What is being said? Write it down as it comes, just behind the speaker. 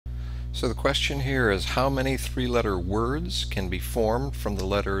So the question here is how many three-letter words can be formed from the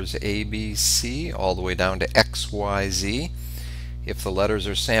letters A, B, C all the way down to X, Y, Z if the letters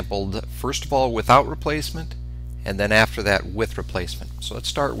are sampled first of all without replacement and then after that with replacement. So let's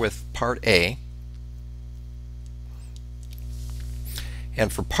start with part A.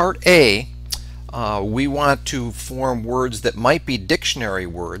 And for part A, we want to form words that might be dictionary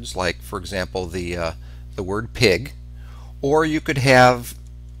words, like for example the word pig, or you could have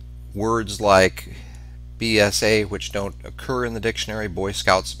words like BSA, which don't occur in the dictionary, Boy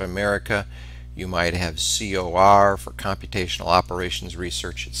Scouts of America. You might have COR for computational operations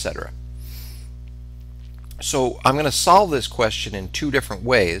research, etc. So I'm going to solve this question in two different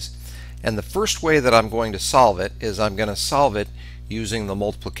ways, and the first way that I'm going to solve it is I'm going to solve it using the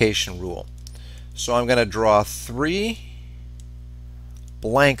multiplication rule. So I'm going to draw three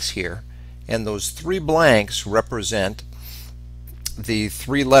blanks here, and those three blanks represent the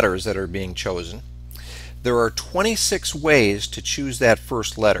three letters that are being chosen. There are 26 ways to choose that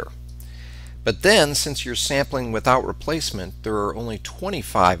first letter. But then, since you're sampling without replacement, there are only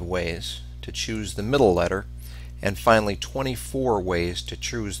 25 ways to choose the middle letter, and finally 24 ways to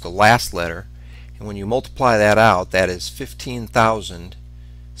choose the last letter. And when you multiply that out, that is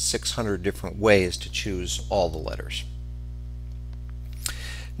 15,600 different ways to choose all the letters.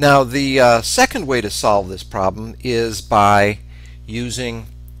 Now, the second way to solve this problem is by using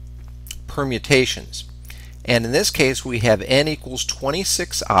permutations. And in this case, we have n equals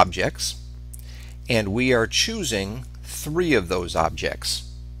 26 objects, and we are choosing 3 of those objects.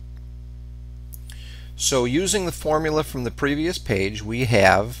 So using the formula from the previous page, we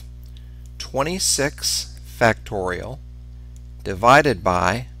have 26 factorial divided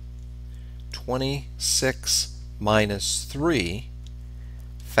by 26 minus 3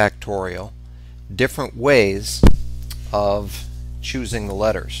 factorial different ways of choosing the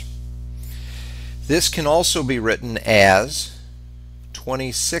letters. This can also be written as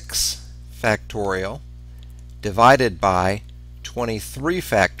 26 factorial divided by 23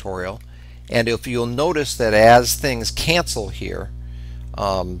 factorial, and if you'll notice that as things cancel here,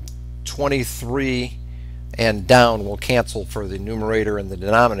 23 and down will cancel for the numerator and the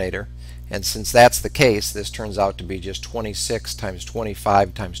denominator, and since that's the case, this turns out to be just 26 times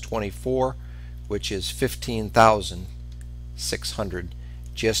 25 times 24, which is 15,600,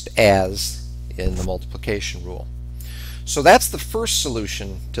 just as in the multiplication rule. So that's the first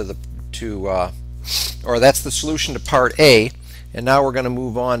solution to that's the solution to part A, and now we're going to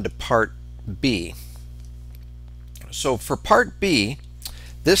move on to part B. So for part B,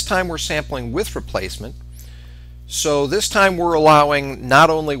 this time we're sampling with replacement. So this time we're allowing not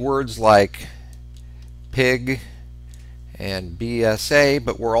only words like pig and BSA,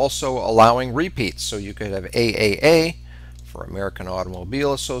 but we're also allowing repeats. So you could have AAA for American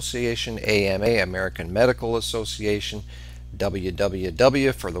Automobile Association, AMA, American Medical Association,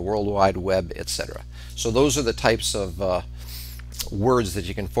 WWW for the World Wide Web, etc. So those are the types of words that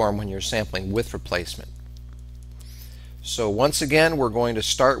you can form when you're sampling with replacement. So once again, we're going to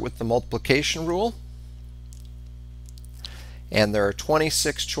start with the multiplication rule. And there are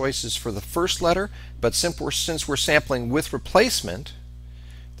 26 choices for the first letter, but since we're sampling with replacement,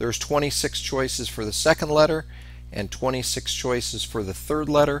 there's 26 choices for the second letter and 26 choices for the third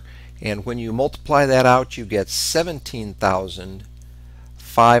letter, and when you multiply that out, you get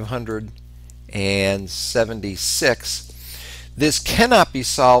 17,576. This cannot be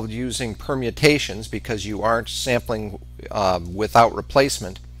solved using permutations because you aren't sampling without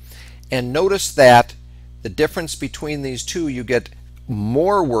replacement. And notice that the difference between these two, you get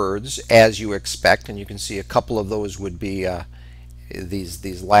more words as you expect, and you can see a couple of those would be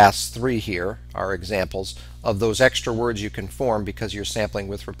these last 3 here are examples of those extra words you can form because you're sampling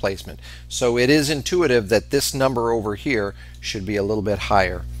with replacement. So it is intuitive that this number over here should be a little bit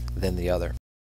higher than the other.